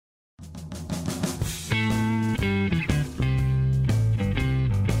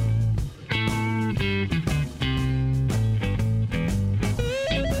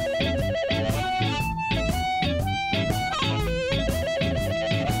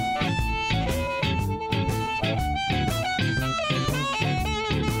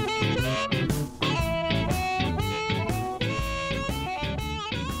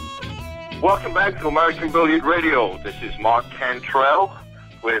welcome back to American Billiard Radio. This is Mark Cantrell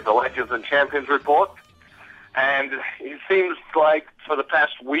with the Legends and Champions Report. And it seems like for the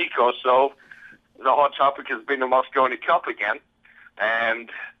past week or so, the hot topic has been the Mosconi Cup again. And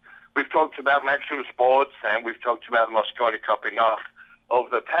we've talked about Matchroom Sports and we've talked about the Mosconi Cup enough over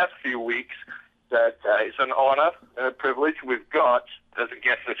the past few weeks that it's an honor and a privilege. We've got, as a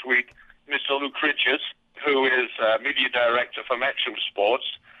guest this week, Mr. Lou Critches, who is media director for Matchroom Sports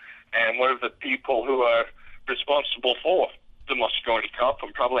and one of the people who are responsible for the Mosconi Cup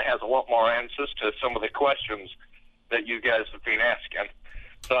and probably has a lot more answers to some of the questions that you guys have been asking.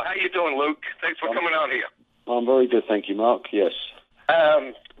 So how you doing, Luke? Thanks for coming on here. I'm very good, thank you, Mark. Yes.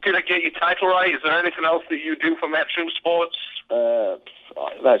 Did I get your title right? Is there anything else that you do for Matchroom Sports?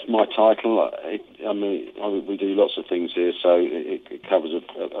 That's my title. We do lots of things here, so it covers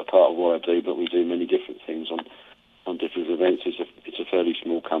a part of what I do, but we do many different things on different events. It's a fairly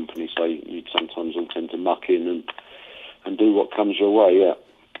small company, so you sometimes all tend to muck in and do what comes your way, yeah.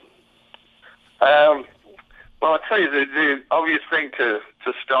 Well, I'll tell you, the obvious thing to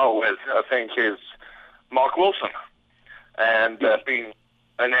start with, I think, is Mark Wilson, and being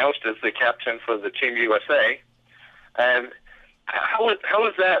announced as the captain for the Team USA. And how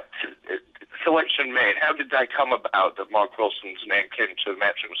was that selection made? How did that come about, that Mark Wilson's name came to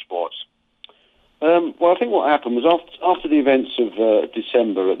Matchroom Sports? Well, I think what happened was after the events of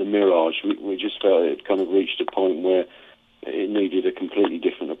December at the Mirage, we just felt it kind of reached a point where it needed a completely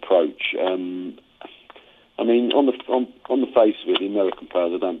different approach. I mean, on the face of it, the American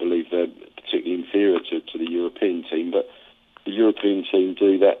players, I don't believe they're particularly inferior to the European team, but the European team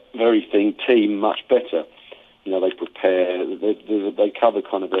do that very team much better. You know, they prepare, they cover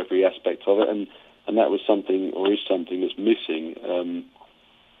kind of every aspect of it, and that was something, or is something, that's missing.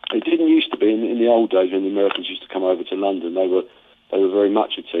 It didn't used to be in the old days when the Americans used to come over to London. They were very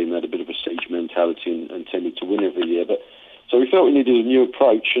much a team. They had a bit of a siege mentality and tended to win every year. But so we felt we needed a new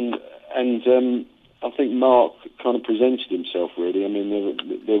approach, and I think Mark kind of presented himself really. I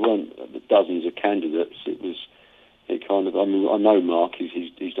mean, there weren't dozens of candidates. I know Mark.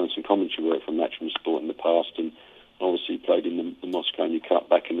 He's done some commentary work for Matchroom Sport in the past, and obviously played in the Mosconi Cup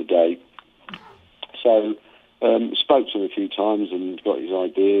back in the day. So spoke to him a few times and got his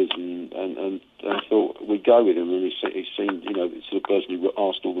ideas, and thought we'd go with him. And he seemed, the sort of person who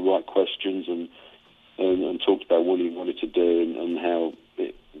asked all the right questions and talked about what he wanted to do and how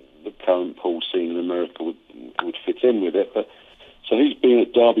the current pool scene in America would fit in with it. But so he's been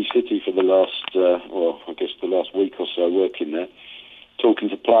at Derby City for the last, the last week or so, working there, talking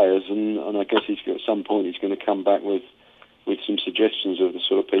to players, and I guess at some point he's going to come back with some suggestions of the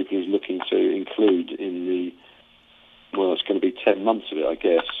sort of people he's looking to include in the. Well, it's going to be 10 months of it, I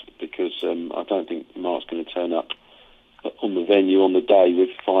guess, because I don't think Mark's going to turn up on the venue on the day with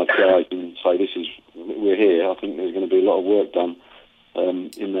 5 guys and say, we're here. I think there's going to be a lot of work done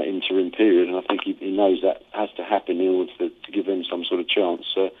in that interim period, and I think he knows that has to happen in order to give them some sort of chance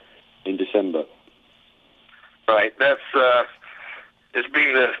in December. Right, that's it's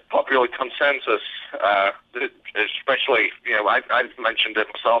been the popular consensus, especially, I've mentioned it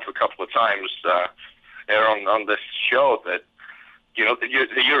myself a couple of times here on this show, that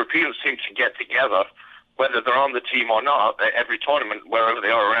the Europeans seem to get together, whether they're on the team or not, at every tournament wherever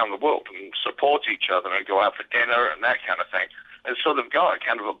they are around the world, and support each other and go out for dinner and that kind of thing. And so they've got a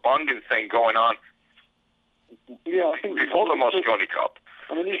kind of a bonding thing going on. Yeah, I think before the Mosconi Cup.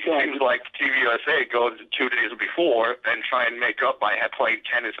 I mean, it seems like Team USA goes 2 days before and try and make up by playing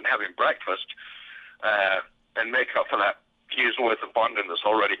tennis and having breakfast, and make up for that year's worth of bonding that's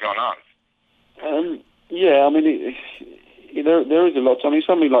already gone on. Yeah, I mean, there is a lot. I mean,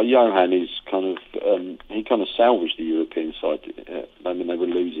 somebody like Johan is he kind of salvaged the European side. I mean, they were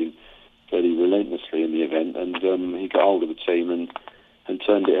losing fairly relentlessly in the event, and he got hold of the team and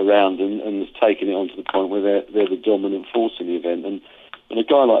turned it around and has taken it on to the point where they're the dominant force in the event. And a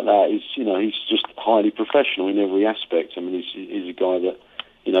guy like that is, he's just highly professional in every aspect. I mean, he's a guy that,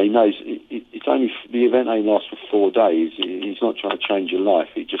 he knows it's only, the event only lasts for 4 days. He's not trying to change your life.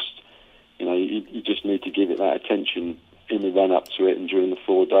 He just, you just need to give it that attention in the run up to it and during the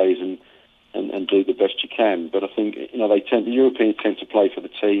 4 days and do the best you can. But I think, the Europeans tend to play for the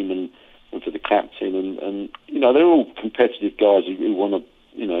team and for the captain, and they're all competitive guys who want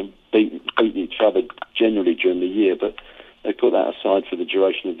to, beat each other generally during the year, but they put that aside for the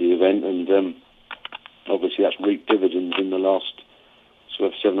duration of the event, and obviously that's reaped dividends in the last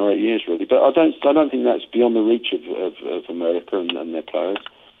sort of 7 or 8 years, really. But I don't think that's beyond the reach of America and their players.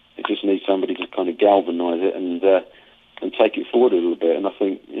 It just needs somebody to kind of galvanise it and take it forward a little bit. And I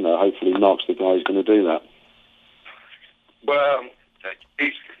think, hopefully Mark's the guy who's going to do that. Well,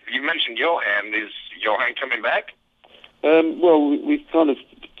 You mentioned Johan. Is Johan coming back? Well, we've kind of,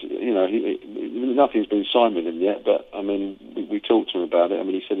 nothing's been signed with him yet, but, I mean, we talked to him about it. I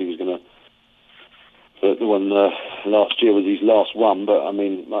mean, he said he was going to, the one last year was his last one, but, I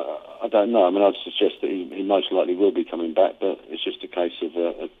mean, I don't know. I mean, I'd suggest that he most likely will be coming back, but it's just a case of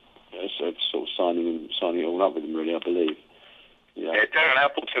sort of signing it all up with him, really, I believe. Yeah, Darren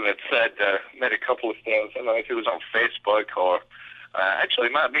Appleton had said, made a couple of things, I don't know if it was on Facebook or, actually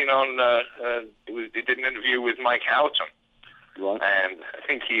it might have been on, he did an interview with Mike Houghton. Right. And I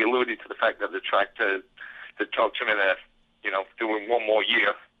think he alluded to the fact that the tractor had talked to him into, doing one more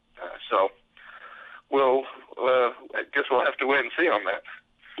year. So I guess we'll have to wait and see on that.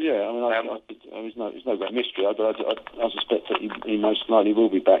 Yeah, I mean, it's no great mystery, but I suspect that he most likely will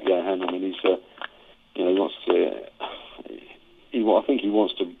be back, Johan. I mean, he's, he wants to, I think he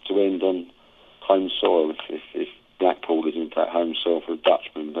wants to end on home soil if Blackpool is in fact home soil for a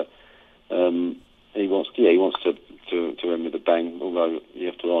Dutchman, but he wants to end with a bang. Although you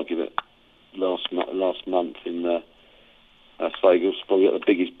have to argue that last month in Las Vegas probably got the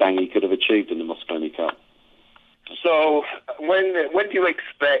biggest bang he could have achieved in the Mosconi Cup. So when do you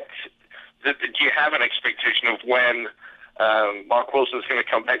expect? Do you have an expectation of when Mark Wilson's going to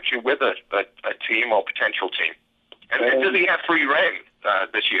come back to you with a team or potential team? And does he have free rein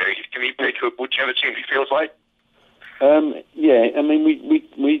this year? Can he pick up whichever team he feels like? Yeah, I mean,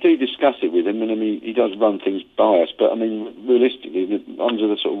 we do discuss it with him, and I mean, he does run things by us, but I mean, realistically, under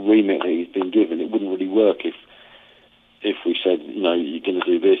the sort of remit that he's been given, it wouldn't really work if we said, you're going to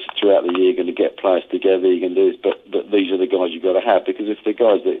do this throughout the year, you're going to get players together, you're going to do this, but these are the guys you've got to have, because if they're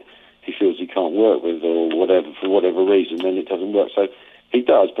guys that he feels he can't work with or whatever, for whatever reason, then it doesn't work. So he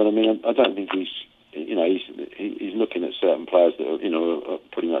does, but I mean, I don't think he's looking at certain players that are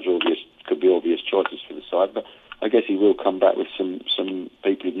pretty much obvious, could be obvious choices for the side, but I guess he will come back with some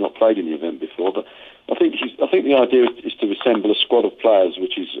people who've not played in the event before. But I think the idea is to assemble a squad of players,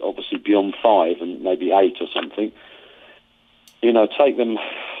 which is obviously beyond 5 and maybe 8 or something. Take them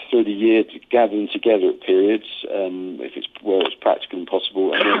through the year, to gather them together at periods, if it's where it's practical and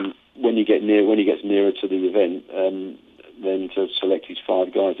possible, and then when he gets nearer to the event, then to select his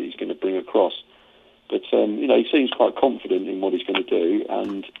 5 guys that he's going to bring across. But he seems quite confident in what he's going to do,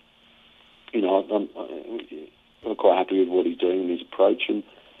 and I'm quite happy with what he's doing and his approach, and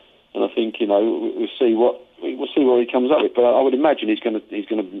I think we'll see what he comes up with. But I would imagine he's going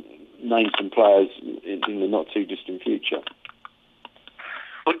to name some players in the not too distant future.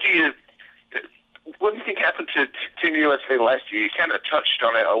 What do you think happened to Team USA last year? You kind of touched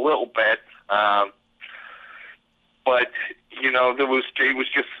on it a little bit, but it was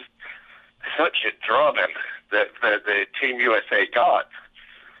just such a drubbing that the Team USA got.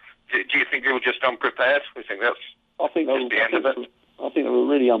 Do you think they were just unprepared? I think the end of it. I think they were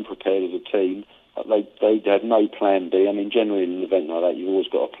really unprepared as a team. They had no plan B. I mean, generally in an event like that, you've always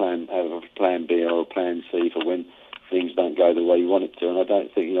got have a plan B or a plan C for when things don't go the way you want it to. And I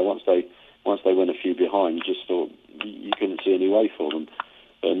don't think once they went a few behind, you just thought you couldn't see any way for them.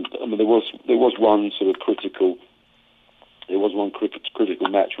 And I mean, there was one sort of critical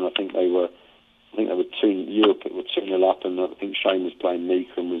match when I think they were 2-0 up, and I think Shane was playing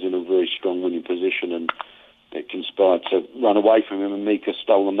Mika and was in a very strong winning position, and it conspired to run away from him, and Mika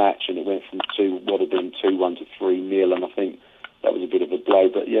stole the match, and it went from what had been 2-1 to 3-0, and I think that was a bit of a blow.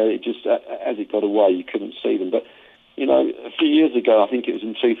 But yeah, it just as it got away, you couldn't see them. But a few years ago, I think it was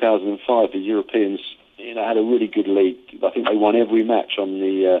in 2005, the Europeans had a really good lead. I think they won every match on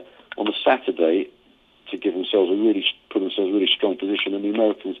the Saturday to give themselves put themselves in a really strong position, and the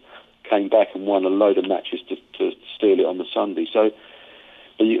Americans came back and won a load of matches to steal it on the Sunday. So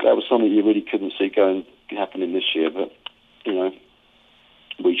that was something you really couldn't see happening this year. But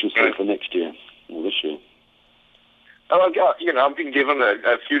we shall see for next year or this year. Oh, I've been given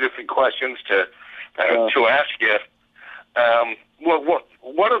a few different questions to ask you.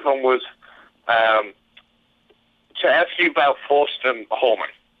 One of them was to ask you about Thorsten Holman.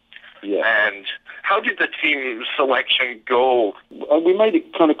 Yeah. And how did the team selection go? We made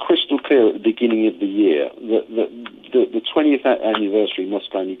it kind of crystal clear at the beginning of the year that the 20th anniversary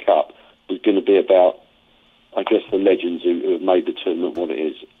Mosconi Cup was going to be about, I guess, the legends who have made the tournament what it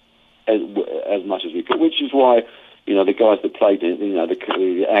is, as much as we could. Which is why, the guys that played in,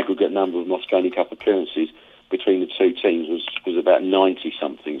 the aggregate number of Mosconi Cup appearances between the two teams was about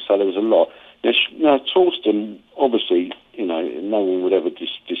 90-something. So there was a lot. Now, Thorsten, obviously, no one would ever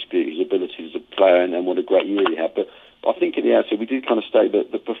dispute his ability as a player and what a great year he had. But I think at the outset we did kind of state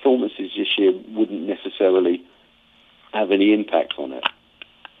that the performances this year wouldn't necessarily have any impact on it.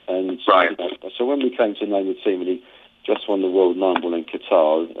 And right. So when we came to name the team, and just won the world number in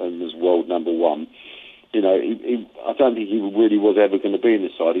Qatar and was world number one. You know, I don't think he really was ever going to be in the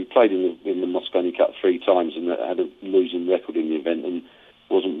side. He played in the Mosconi Cup 3 times and had a losing record in the event and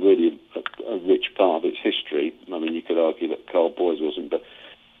wasn't really a rich part of its history. I mean, you could argue that Carl Boys wasn't, but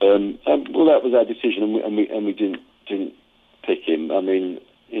well, that was our decision, and we didn't pick him. I mean,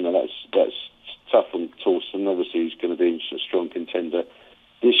 you know, that's tough on Torsten. Obviously, he's going to be a strong contender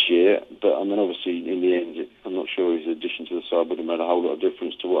this year, but I mean, obviously, in the end, I'm not sure his addition to the side would have made a whole lot of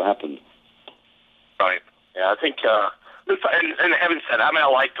difference to what happened. Right. Yeah, I think, and having said that, I mean, I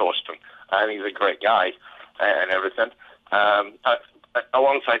like Torsten. I think he's a great guy and everything.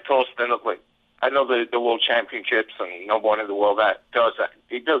 Alongside Torsten, like, I know the World Championships and number one in the world, that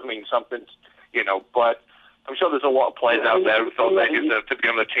it does mean something, you know, but I'm sure there's a lot of players out there who thought they deserved to be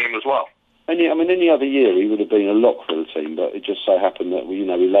on the team as well. Any other year he would have been a lock for the team, but it just so happened that we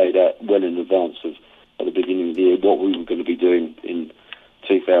laid out well in advance at the beginning of the year what we were going to be doing in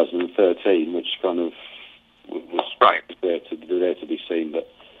 2013, which kind of was right there to be seen. But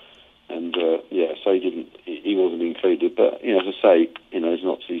so he wasn't included. But as I say,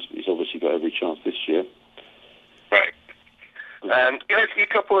 he's obviously got every chance this year. Right. A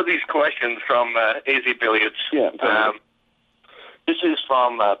couple of these questions from AZ Billiards. Yeah. This is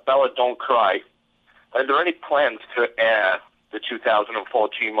from Bella Don't Cry. Are there any plans to air the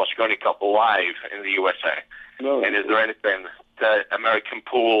 2014 Mosconi Cup live in the USA? No. And is there anything that American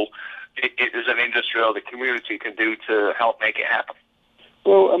Pool, it is an industry or the community can do to help make it happen?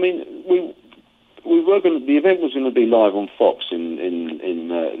 Well, I mean, the event was going to be live on Fox in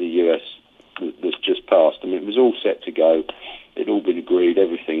the US that's just passed. I mean, it was all set to go. It'd all been agreed,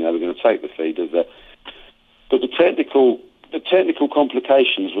 everything. They were going to take the feed of that. But the technical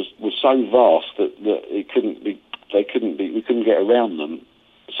complications was so vast that we couldn't get around them.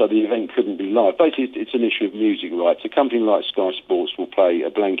 So the event couldn't be live. Basically, it's an issue of music rights. A company like Sky Sports will pay a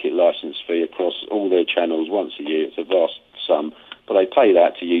blanket license fee across all their channels once a year. It's a vast sum, but they pay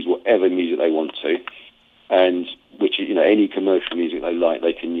that to use whatever music they want to, and which any commercial music they like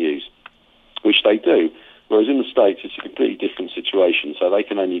they can use, which they do. Whereas in the States, it's a completely different situation. So they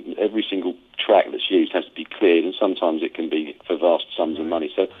can every single track that's used has to be cleared, and sometimes it can be for vast sums of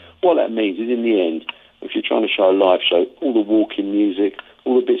money. So what that means is, in the end, if you're trying to show a live show, all the walking music,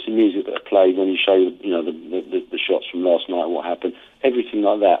 all the bits of music that are played when you show, the shots from last night and what happened, everything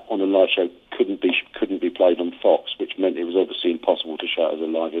like that on a live show couldn't be played on Fox, which meant it was obviously impossible to show it as a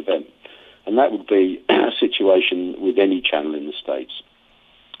live event. And that would be a situation with any channel in the States.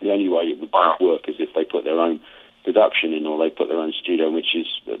 The only way it would work is if they put their own production in, or they put their own studio, which is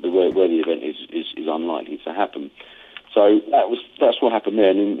where the event is unlikely to happen. So that's what happened there.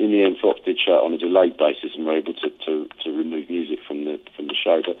 And in the end, Fox did show it on a delayed basis and were able to remove music from the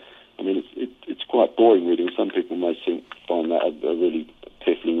show. But I mean, it's quite boring, really. And some people may find that a really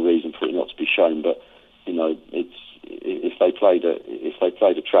piffling reason for it not to be shown. But if they played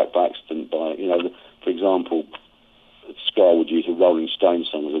a track by accident, for example, Sky would use a Rolling Stones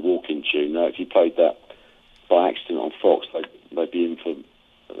song as a walking tune. Now, if you played that by accident on Fox, they'd be in for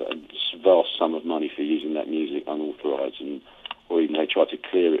a vast sum of money for using that music unauthorised, or even they tried to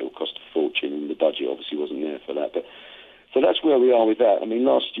clear it, it would cost a fortune, and the budget obviously wasn't there for that. But so that's where we are with that. I mean,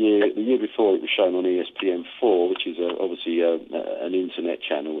 the year before, it was shown on ESPN4, which is obviously an internet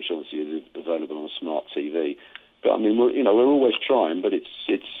channel, which obviously is available on a smart TV. But I mean, we're always trying, but it's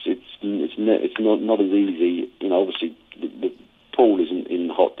not as easy. Obviously the pool isn't in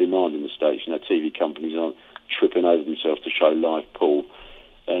hot demand in the States. TV companies aren't tripping over themselves to show live pool,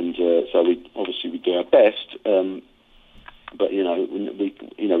 and so we do our best. But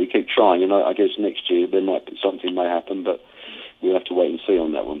we keep trying, and I guess next year something may happen, but we'll have to wait and see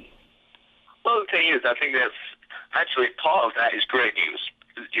on that one. Well, the thing is, I think that's actually part of that is great news.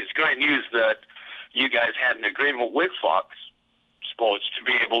 It's great news that you guys had an agreement with Fox Sports to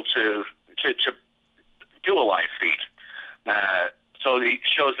be able to do a live feed. So it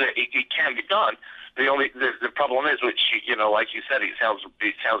shows that it can be done. The problem is, which like you said, it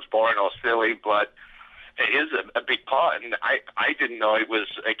sounds boring or silly, but it is a big part. And I didn't know it was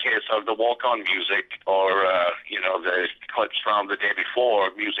a case of the walk-on music or the clips from the day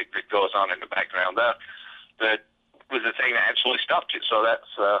before, music that goes on in the background there, that was the thing that actually stopped it. So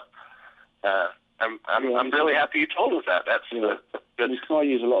that's I'm really happy you told us that. That's good. Sky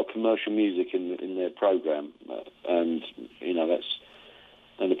use a lot of commercial music in their program, and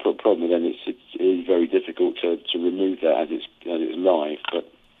the problem with them is it is very difficult to remove that as it's live.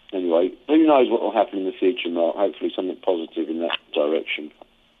 But anyway, who knows what will happen in the future, Mark? Hopefully something positive in that direction.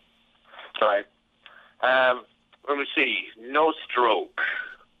 Right. Let me see. No Stroke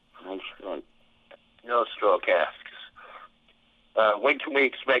asks, when can we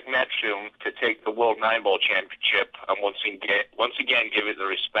expect Matchroom to take the World 9-Ball Championship and once again give it the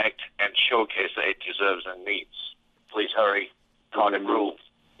respect and showcase that it deserves and needs? Please hurry. Cardiff rules.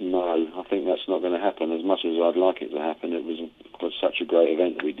 No, I think that's not going to happen. As much as I'd like it to happen, it was such a great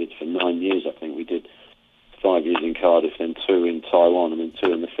event that we did for 9 years. I think we did 5 years in Cardiff, then 2 in Taiwan, and then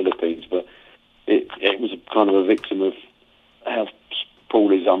 2 in the Philippines. But it was a kind of a victim of how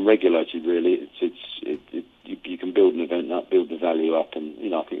pool is unregulated. Really, you can build an event up, build the value up, and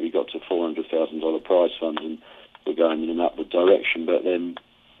I think we got to $400,000 prize funds, and we're going in an upward direction. But then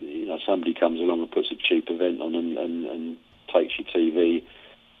somebody comes along and puts a cheap event on and takes your TV.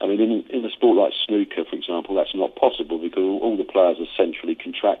 I mean, in a sport like snooker, for example, that's not possible because all the players are centrally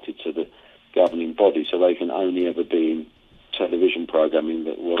contracted to the governing body, so they can only ever be in television programming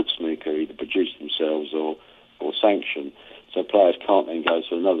that World Snooker either produce themselves or sanction. So players can't then go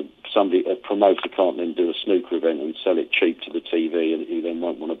to a promoter can't then do a snooker event and sell it cheap to the TV, and you then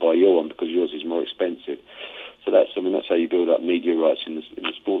won't want to buy your one because yours is more expensive. So that's how you build up media rights in the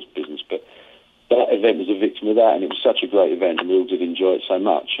sports business. But that event was a victim of that, and it was such a great event, and we all did enjoy it so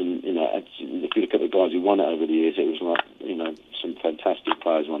much. And if you look at the guys who won it over the years, it was like some fantastic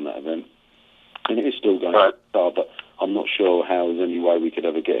players won that event, and it is still going to start. But I'm not sure how there's any way we could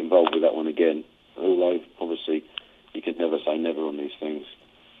ever get involved with that one again. Although obviously you can never say never on these things.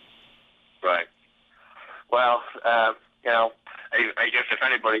 Right. Well, I guess if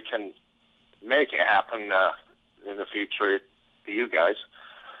anybody can make it happen in the future, it'd be you guys.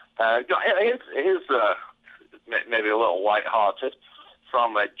 Here's maybe a little lighthearted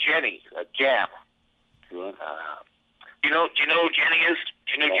from Jenny, Jam. Right. Do you know who Jenny is?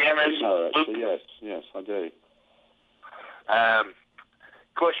 Do you know Jam is? No, actually, yes, I do.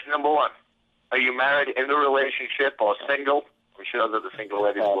 Question number 1. Are you married, in a relationship, or single? I'm sure that the single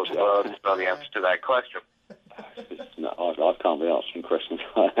ladies will know the answer to that question. No, I can't be answering questions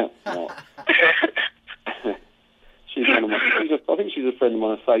like that. No. I think she's a friend of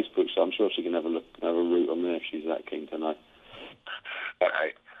mine on Facebook, so I'm sure she can have a route on there if she's that keen to know. All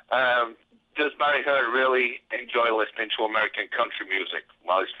right. Does Barry Hearn really enjoy listening to American country music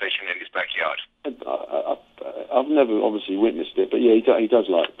while he's fishing in his backyard? I've never obviously witnessed it, but yeah, he does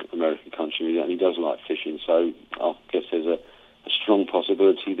like American country music, and he does like fishing, so I guess there's a strong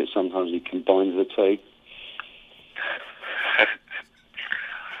possibility that sometimes he combines the two.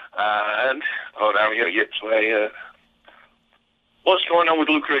 And down here, what's going on with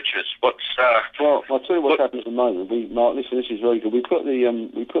Luke Richards? Well, I'll tell you what's happening at the moment. Mark, listen, this is very good. We put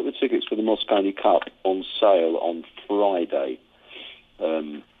the tickets for the Mosconi Cup on sale on Friday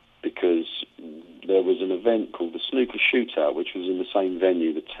because there was an event called the Snooker Shootout, which was in the same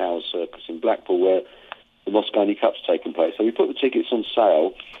venue, the Tower Circus in Blackpool, where the Mosconi Cup's taken place. So we put the tickets on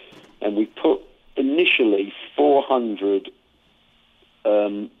sale, and we put initially 400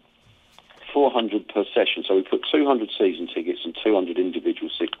 per session. So we put 200 season tickets and 200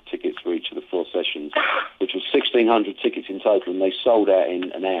 individual tickets for each of the 4 sessions, which was 1,600 tickets in total, and they sold out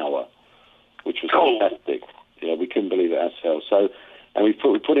in an hour, which was fantastic. Yeah, we couldn't believe it ourselves. So, and we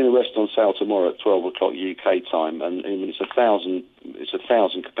put in the rest on sale tomorrow at 12 o'clock UK time, and it's a 1,000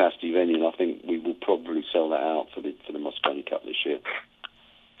 capacity venue, and I think we will probably sell that out for the Mosconi Cup this year.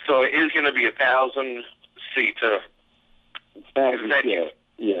 So it is going to be 1,000-seater venue.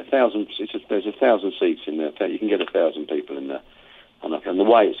 Yeah, 1,000. There's 1,000 seats in there. You can get 1,000 people in there, and the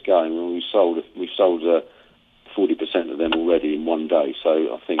way it's going, we've sold 40% of them already in one day.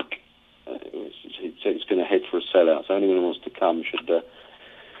 So I think it's going to head for a sellout. So anyone who wants to come should go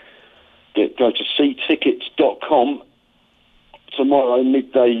to seatickets.com tomorrow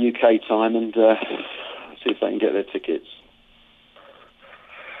midday UK time and see if they can get their tickets.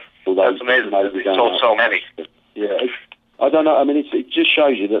 That's amazing. There's so many. Yeah. I don't know. I mean, it just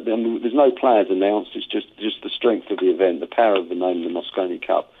shows you that there's no plans announced. It's just the strength of the event, the power of the name, the Mosconi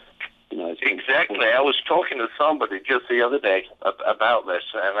Cup. Exactly. I was talking to somebody just the other day about this,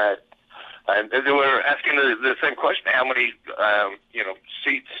 and they were asking the same question: how many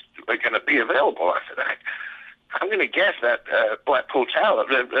seats are going to be available? I said, I'm going to guess that Blackpool Tower,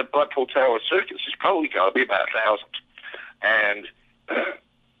 the Blackpool Tower Circus, is probably going to be about 1,000. And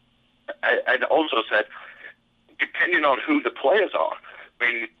I also said, depending on who the players are. I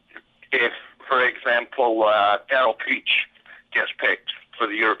mean, if, for example, Darryl Peach gets picked for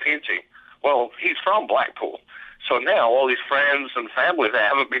the European team, well, he's from Blackpool. So now all his friends and family that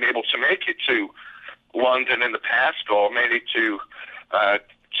haven't been able to make it to London in the past or made it to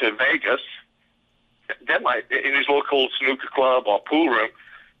Vegas, they might, in his local snooker club or pool room,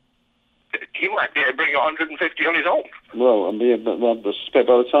 he might be able to bring 150 on his own. Well, I suspect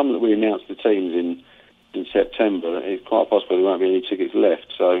by the time that we announce the teams in in September, it's quite possible there won't be any tickets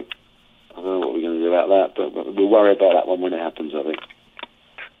left. So I don't know what we're going to do about that, but we'll worry about that one when it happens, I think.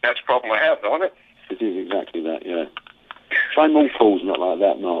 That's a problem I have, don't it? It is exactly that, yeah. Try more pools not like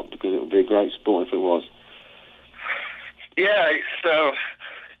that, Mark, because it would be a great sport if it was. Yeah, so,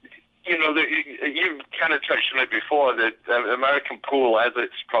 you've kind of touched on it before, that the American pool has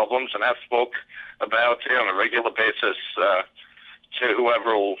its problems, and I've spoke about it on a regular basis to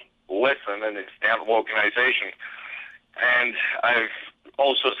whoever will listen, and it's down to organization. And I've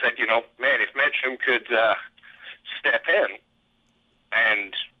also said, man, if Matchroom could step in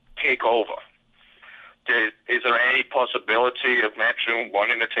and take over, is there any possibility of Matchroom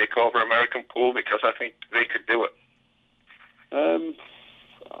wanting to take over American pool? Because I think they could do it. I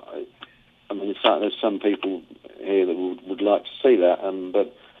mean, there's some people here that would like to see that,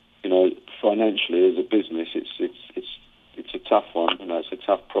 but financially as a business, it's a tough one. It's a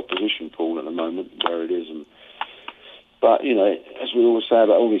tough proposition, Paul, at the moment where it is. But as we always say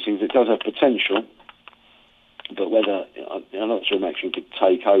about all these things, it does have potential. But whether I'm not sure Matchroom could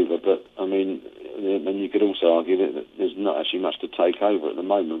take over, but I mean, then you could also argue that there's not actually much to take over at the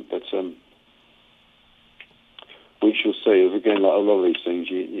moment. But we shall see. Again, like a lot of these things,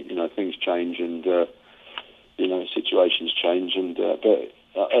 things change and situations change. And but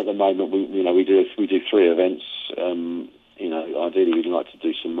at the moment, we do 3 events. Ideally, we'd like to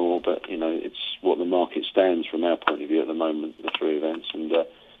do some more, but it's what the market stands from our point of view at the moment. The 3 events, and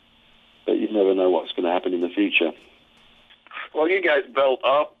but you never know what's going to happen in the future. Well, you guys built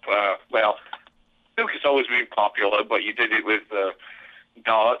up. Snooker's always been popular, but you did it with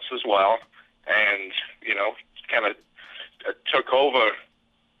darts as well, and kind of took over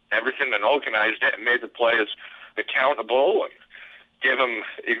everything and organized it and made the players accountable and gave them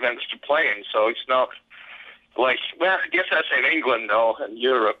events to play in. So it's not like, I guess that's in England though, and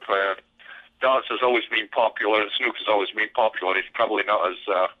Europe. Darts has always been popular, and snooker's always been popular. It's probably not as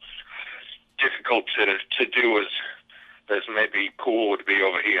difficult to do as maybe pool would be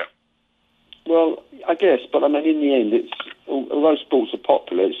over here. Well, I guess, but I mean, in the end, although sports are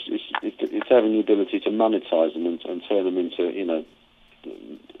popular, it's having the ability to monetize them and turn them into,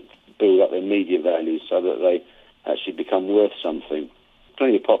 build up their media values so that they actually become worth something.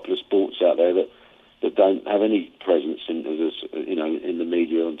 Plenty of popular sports out there that don't have any presence in the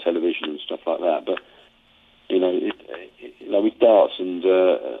media on television and stuff like that. But with darts and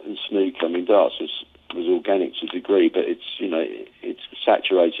snooker, I mean, darts was organic to a degree, but it's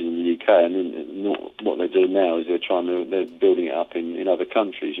saturated in the UK, and what they're doing now is they're building it up in other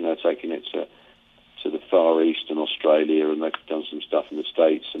countries, taking it to the Far East and Australia, and they've done some stuff in the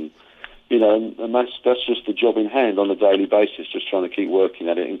States, and that's just the job in hand on a daily basis, just trying to keep working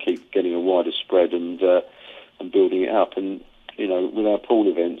at it and keep getting a wider spread and building it up. And with our pool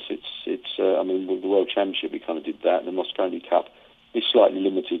events, I mean, with the World Championship we kind of did that, and the Mosconi Cup is slightly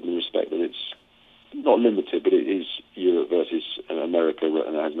limited in the respect that it's not limited, but it is Europe versus America,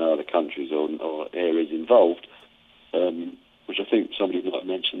 and it has no other countries or areas involved, which I think somebody might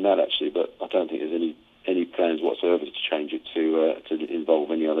mention that actually, but I don't think there's any plans whatsoever to change it to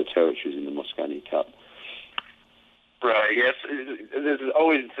involve any other territories in the Mosconi Cup. Right, yes. There's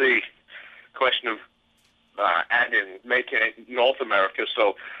always the question of making it North America,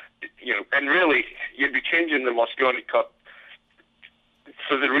 so, and really, you'd be changing the Mosconi Cup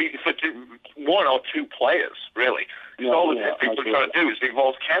for 1 or 2 players, really. All the people are trying to do is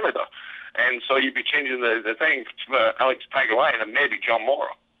involve Canada. And so you'd be changing the thing for Alex Pagulayan and maybe John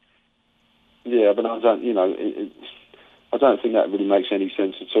Morrow. Yeah, but I don't think that really makes any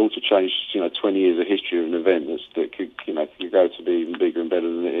sense at all, to change 20 years of history of an event that could go to be even bigger and better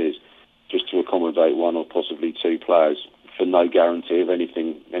than it is, just to accommodate 1 or possibly 2 players for no guarantee of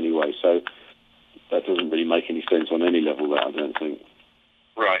anything anyway. So that doesn't really make any sense on any level, that I don't think.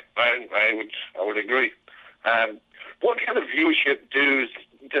 Right, I would agree. What kind of viewership does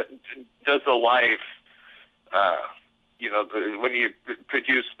the live, when you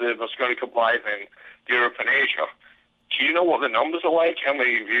produce the Mosconi Cup live in Europe and Asia, do you know what the numbers are like? How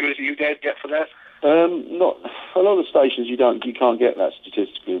many viewers do you guys get for that? Not a lot of the stations. You can't get that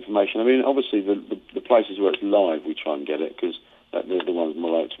statistical information. I mean, obviously the places where it's live, we try and get it because they're the ones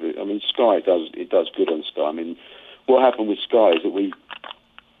more likely to be. I mean, Sky it does good on Sky. I mean, what happened with Sky is that we,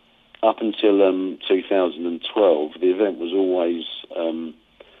 up until 2012, the event was always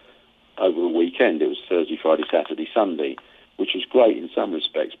over a weekend. It was Thursday, Friday, Saturday, Sunday, which was great in some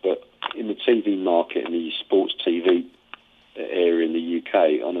respects. But in the TV market and the sports TV area in the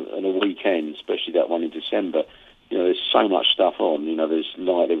UK, on a weekend, especially that one in December, there's so much stuff on. There was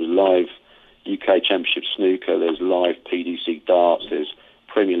live UK Championship snooker, there's live PDC darts, there's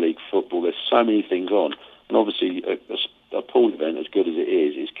Premier League football. There's so many things on, and obviously a pool event, as good as it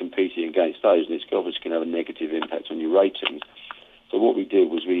is competing against those, and it's obviously going to have a negative impact on your ratings. So what we did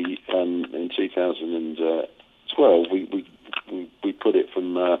was we in 2012 we put it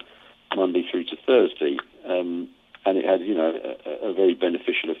from Monday through to Thursday, and it had a very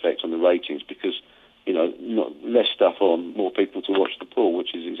beneficial effect on the ratings because not less stuff on, more people to watch the pool,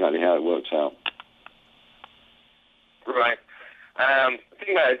 which is exactly how it works out. Right. I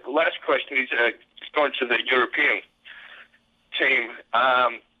think my last question is going to the European team.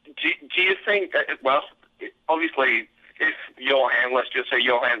 Do you think, obviously, if Johan, let's just say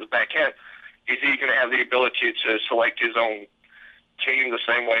Johan's back in, is he going to have the ability to select his own team the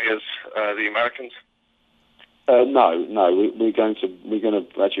same way as the Americans? No. We're going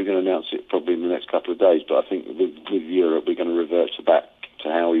to announce it probably in the next couple of days. But I think with Europe, we're going to revert back to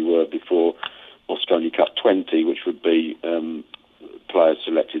how we were before Mosconi Cup 20, which would be players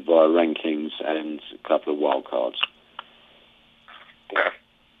selected via rankings and a couple of wild cards. Okay.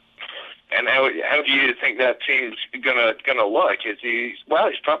 And how do you think that team's gonna look?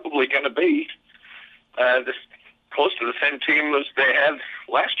 He's probably going to be close to the same team as they had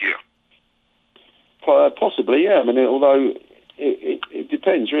last year. Possibly, yeah. I mean, although it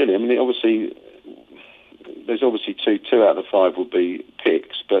depends really. I mean, there's obviously two out of the five will be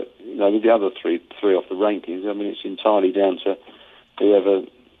picks, but with the other three off the rankings, I mean, it's entirely down to whoever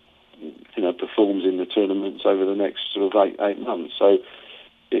performs in the tournaments over the next sort of eight months. So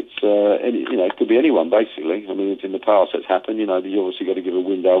it's it could be anyone basically. I mean, in the past that's happened. You obviously got to give a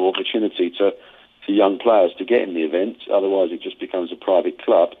window of opportunity to young players to get in the event. Otherwise, it just becomes a private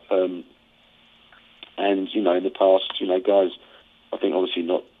club. And in the past, guys, I think obviously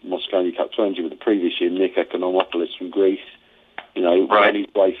not Mosconi Cup 20, but the previous year, Nick Economopoulos from Greece, ran his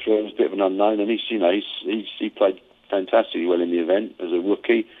way through. It was a bit of an unknown, and he played fantastically well in the event as a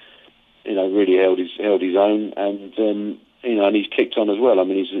rookie. Really held his own, and and he's kicked on as well. I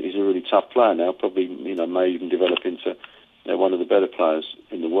mean, he's a really tough player now. Probably may even develop into one of the better players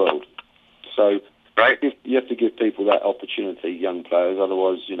in the world. So. Right. You have to give people that opportunity, young players.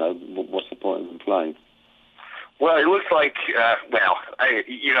 Otherwise, what's the point of them playing? Well, it looks like,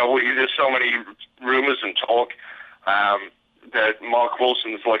 there's so many rumors and talk that Mark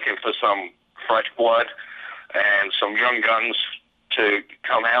Wilson's looking for some fresh blood and some young guns to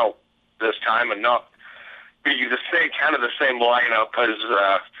come out this time and not be the same lineup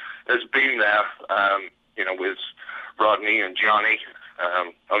as been there, with Rodney and Johnny.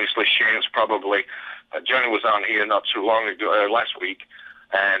 Obviously, Shane's probably. Johnny was on here not too long ago, last week,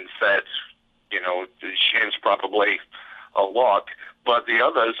 and said, Shane's probably a lock. But the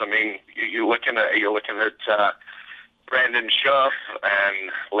others, I mean, you're looking at Brandon Schuff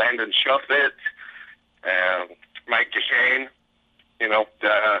and Landon Shuffett, Mike DeShane.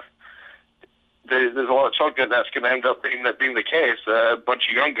 There's a lot of talk that that's going to end up being the case. A bunch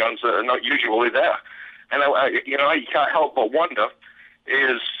of young guns that are not usually there, and you can't help but wonder.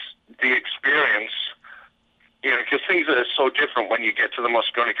 Is the experience, because things are so different when you get to the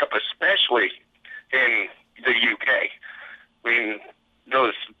Mosconi Cup, especially in the UK. I mean,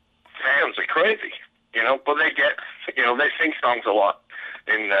 those fans are crazy, but they get, they sing songs a lot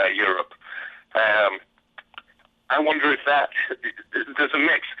in Europe. I wonder if there's a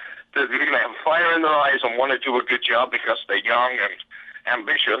mix. They're going to have fire in their eyes and want to do a good job because they're young and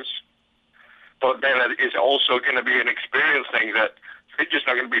ambitious, but then it is also going to be an experience thing that they're just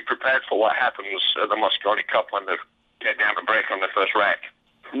not going to be prepared for what happens at the Mosconi Cup when they get down to break on the first rack.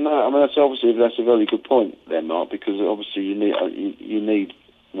 No, I mean that's a very good point there, Mark. Because obviously you need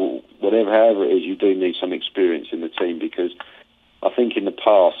however it is, you do need some experience in the team. Because I think in the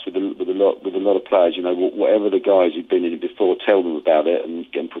past with a lot of players, whatever the guys who've been in it before tell them about it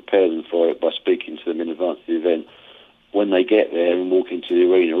and prepare them for it by speaking to them in advance of the event. When they get there and walk into the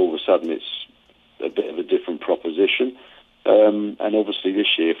arena, all of a sudden it's a bit of a different proposition. And obviously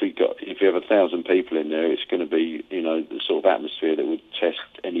this year, if you have 1,000 people in there, it's going to be the sort of atmosphere that would test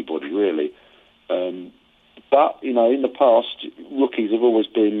anybody really. But in the past, rookies have always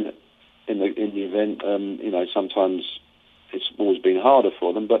been in the event. Sometimes it's always been harder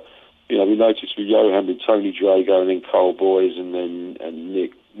for them. But we noticed with Johan, with Tony Drago, and then Carl Boys, and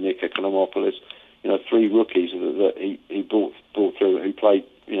Nick Economopoulos, three rookies that he brought through who played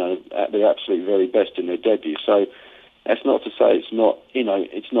at their absolute very best in their debut. So. That's not to say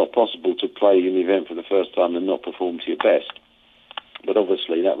it's not possible to play in the event for the first time and not perform to your best. But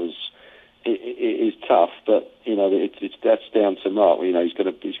obviously it is tough. But that's down to Mark. He's got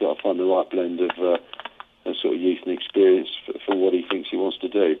to find the right blend of sort of youth and experience for what he thinks he wants to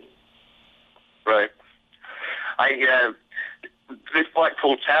do. Right. this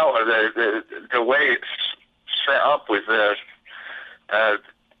Blackpool Tower, the way it's set up with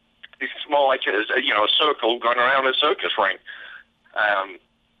it's more like a circle going around a circus ring.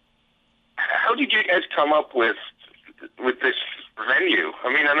 How did you guys come up with this venue? I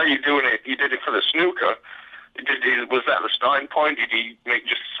mean, I know you did it for the snooker. Was that the starting point? Did you make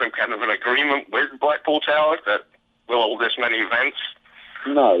just some kind of an agreement with Blackpool Tower that will hold this many events?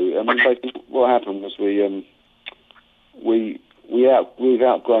 No, I mean, basically what happened was we'd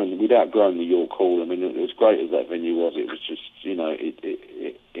outgrown the York Hall. I mean, as great as that venue was, it was just,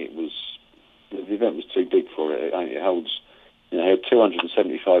 it was, the event was too big for it. It holds, it had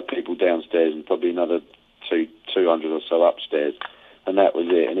 275 people downstairs and probably another 200 or so upstairs, and that was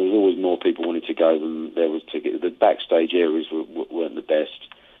it. And there was always more people wanting to go than there was tickets. The backstage areas weren't the best,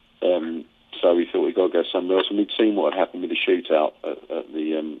 so we thought we'd got to go somewhere else. And we'd seen what had happened with the shootout at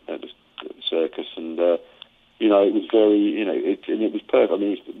the circus, and it was very, it was perfect. I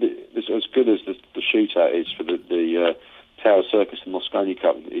mean, it's as good as the shootout is for the Tower Circus. The Moscone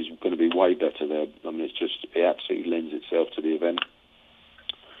Cup is going to be way better there. I mean, it absolutely lends itself to the event.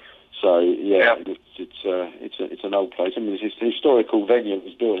 So it's an old place. I mean, it's a historical venue. It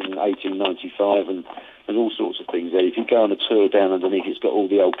was built in 1895, and there's all sorts of things there. If you go on a tour down underneath, it's got all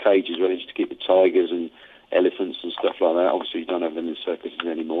the old cages ready to keep the tigers and elephants and stuff like that. Obviously, you don't have them in circuses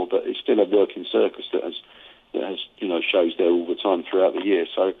anymore, but it's still a working circus that has shows there all the time throughout the year.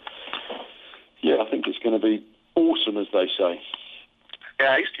 So yeah, I think it's going to be awesome, as they say.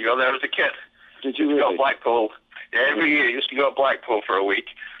 Yeah, I used to go there as a kid. Did you really? Go to Blackpool. Yeah, every year I used to go to Blackpool for a week,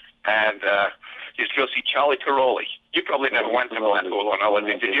 and used to go see Charlie Caroli. You probably never went to Blackpool on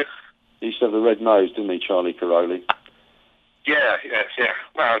holiday, did you? He used to have the red nose, didn't he, Charlie Caroli? Yeah.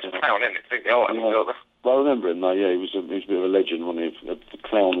 Well, it's a clown, isn't it? I think they all have to go there. Well, I remember him, though. Yeah, he was a bit of a legend, wasn't he, of the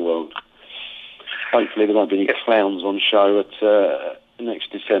clown world. Hopefully there won't be any clowns on show at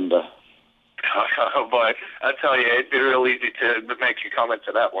next December. Oh boy, I tell you, it'd be real easy to make a comment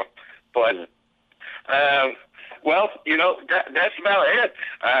to that one. But well, that's about it.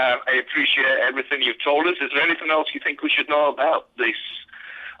 I appreciate everything you've told us. Is there anything else you think we should know about this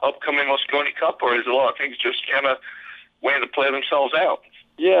upcoming Moscone Cup, or is a lot of things just kind of waiting to play themselves out?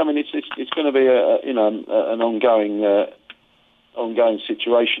 Yeah, I mean it's going to be an ongoing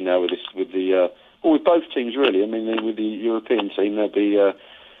situation now with both teams, really. I mean, with the European team, there'll be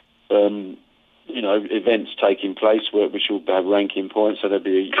events taking place which will have ranking points. So there'll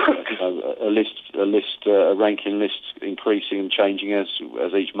be a ranking list increasing and changing as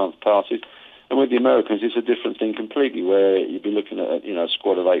each month passes. And with the Americans, it's a different thing completely, where you'd be looking at a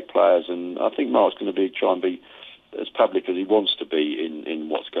squad of 8 players, and I think Mark's going to try and be as public as he wants to be in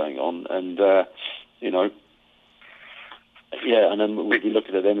what's going on, and and then we'll be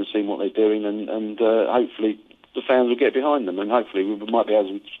looking at them and seeing what they're doing, and hopefully the fans will get behind them, and hopefully we might be, as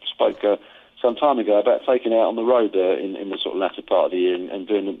we spoke some time ago, about taking it out on the road in the sort of latter part of the year and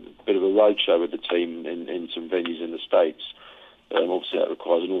doing a bit of a road show with the team in some venues in the States. Obviously that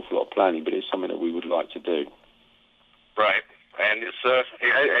requires an awful lot of planning, but it's something that we would like to do. Right, and it's I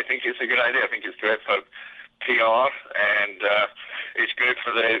think it's a good idea. I think it's great for PR, and it's good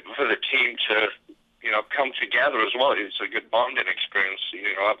for the team to come together as well. It's a good bonding experience.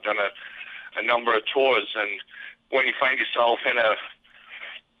 I've done a number of tours, and when you find yourself in a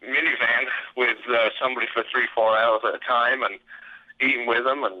minivan with somebody for 3-4 hours at a time and eating with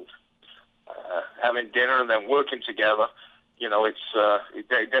them and having dinner and then working together,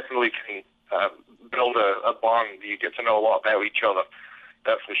 they definitely can build a bond. You get to know a lot about each other,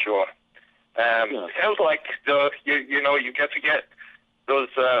 that's for sure. It sounds like you get to get those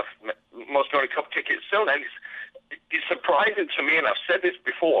Moscone Cup tickets soon, and it's surprising to me, and I've said this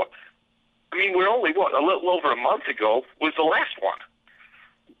before. I mean, we're only a little over a month ago was the last one,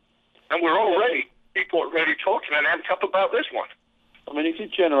 and we're already people are already talking and amped up about this one. I mean, if you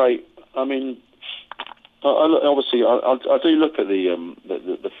generate, obviously I do look at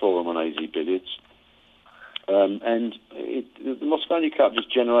the forum on AZ Billiards. And the Moscone Cup just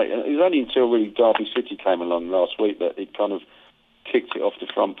generated. It was only until really Derby City came along last week that it kind of kicked it off the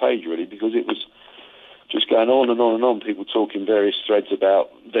front page, really, because it was just going on and on and on. People talking various threads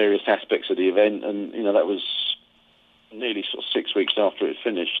about various aspects of the event, and that was nearly sort of 6 weeks after it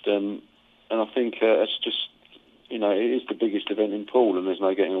finished. And I think it's just it is the biggest event in Poole, and there's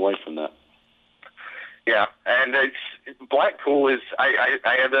no getting away from that. Yeah, and Blackpool is. I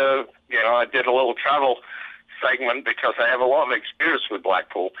had I did a little travel segment because I have a lot of experience with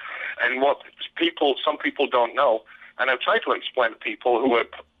Blackpool, and what some people don't know, and I've tried to explain to people who are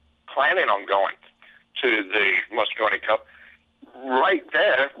planning on going to the Moscone Cup, right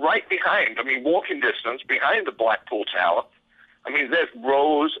there, right behind, walking distance behind the Blackpool Tower, I mean, there's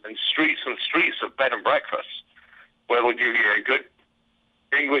rows and streets of bed and breakfasts where they'll give you a good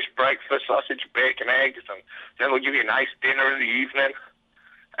English breakfast, sausage, bacon, eggs, and then they'll give you a nice dinner in the evening.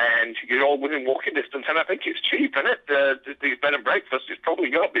 And you're all within walking distance, and I think it's cheap, isn't it? The bed and breakfast is probably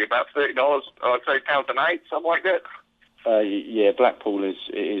got to be about $30 or £30 a night, something like that. Yeah, Blackpool is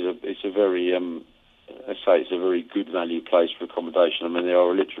a very I say it's a very good value place for accommodation. I mean, there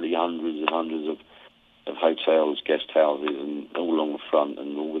are literally hundreds and hundreds of hotels, guest houses, and all along the front,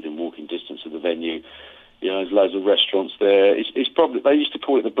 and all within walking distance of the venue. You know, there's loads of restaurants there. It's probably, they used to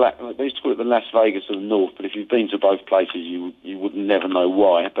call it the Las Vegas of the North, but if you've been to both places, you would never know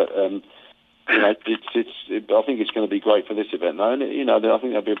why. But you know, I think it's going to be great for this event, though. And you know, I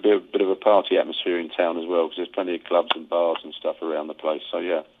think there'll be a bit of a party atmosphere in town as well, because there's plenty of clubs and bars and stuff around the place. So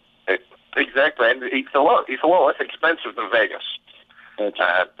yeah, exactly, and it's a lot less expensive than Vegas.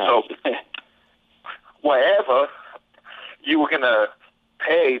 So whatever you were going to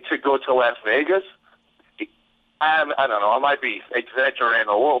pay to go to Las Vegas, I don't know, I might be exaggerating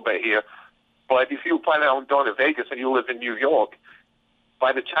a little bit here, but if you plan on going to Vegas and you live in New York,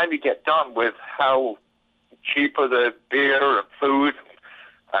 by the time you get done with how cheaper the beer and food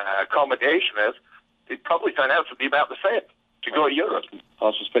accommodation is, it probably turn out to be about the same to go to Europe.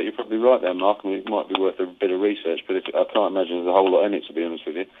 I suspect you're probably right there, Mark. I mean, it might be worth a bit of research, but I can't imagine there's a whole lot in it, to be honest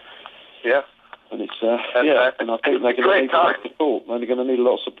with you. Yeah. And it's and I think they're going to need a lot of support. They're going to need a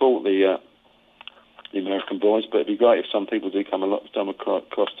lot of support, the American boys, but it'd be great if some people do come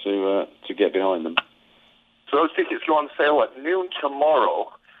across to get behind them. So those tickets go on sale at noon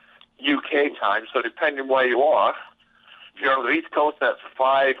tomorrow, UK time. So depending where you are, if you're on the East Coast, that's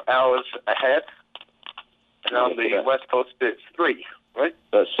 5 hours ahead, and on the West Coast, it's 3. Right?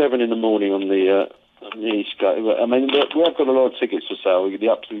 7 in the morning on the East Coast. I mean, we have got a lot of tickets for sale. We've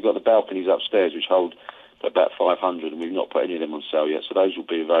got the balconies upstairs, which hold about 500, and we've not put any of them on sale yet. So those will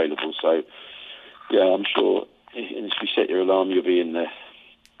be available. So yeah, I'm sure. And if you set your alarm, you'll be in there.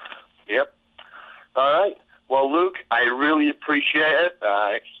 Yep. All right. Well, Luke, I really appreciate it.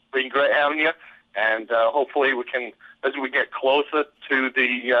 It's been great having you, and hopefully we can, as we get closer to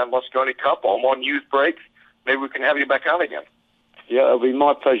the Mosconi Cup or more news breaks, maybe we can have you back on again. Yeah, it'll be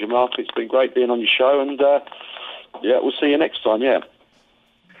my pleasure, Mark. It's been great being on your show, and yeah, we'll see you next time, yeah.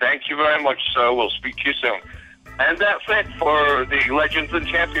 Thank you very much, sir. We'll speak to you soon. And that's it for the Legends and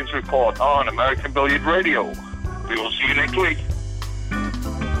Champions report on American Billiard Radio. We will see you next week.